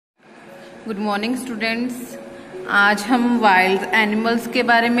Good morning students. आज हम wild animals के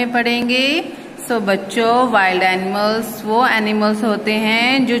बारे में पढ़ेंगे। बच्चों, वाइल्ड एनिमल्स वो एनिमल्स होते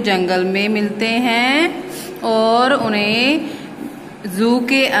हैं जो जंगल में मिलते हैं और उन्हें जू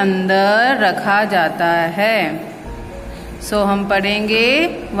के अंदर रखा जाता है। हम पढ़ेंगे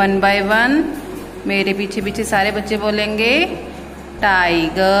 1 बाय 1। मेरे पीछे पीछे सारे बच्चे बोलेंगे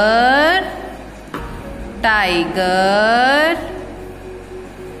tiger, tiger,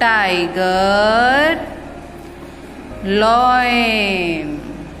 tiger, lion,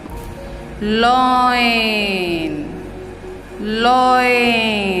 lion,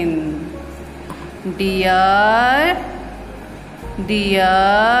 lion, dear,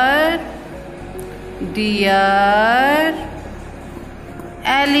 dear, dear,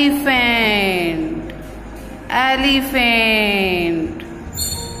 elephant, elephant,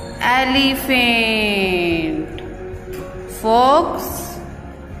 elephant, fox,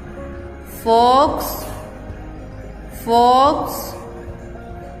 fox, fox,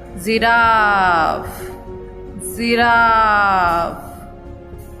 giraffe, giraffe,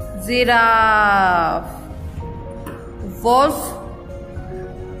 giraffe, Wolff,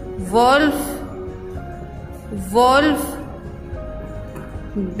 Wolff, Wolff,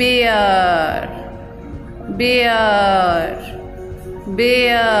 bear, bear,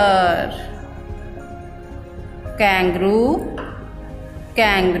 bear, kangaroo,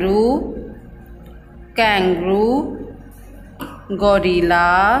 kangaroo, kangaroo,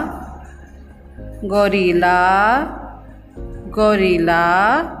 gorilla, gorilla, gorilla,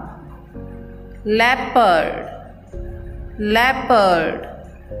 leopard, leopard,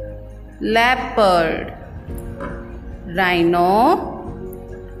 leopard, rhino,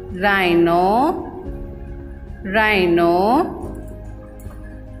 rhino, rhino,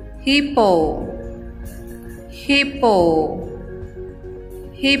 hippo, hippo,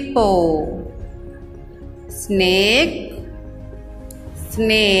 hippo, snake,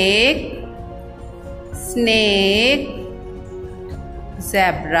 snake, snake,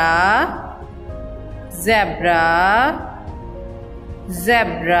 zebra, zebra,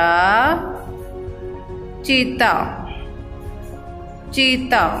 zebra, चीता,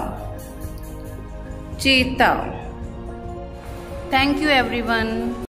 चीता, चीता। Thank you everyone.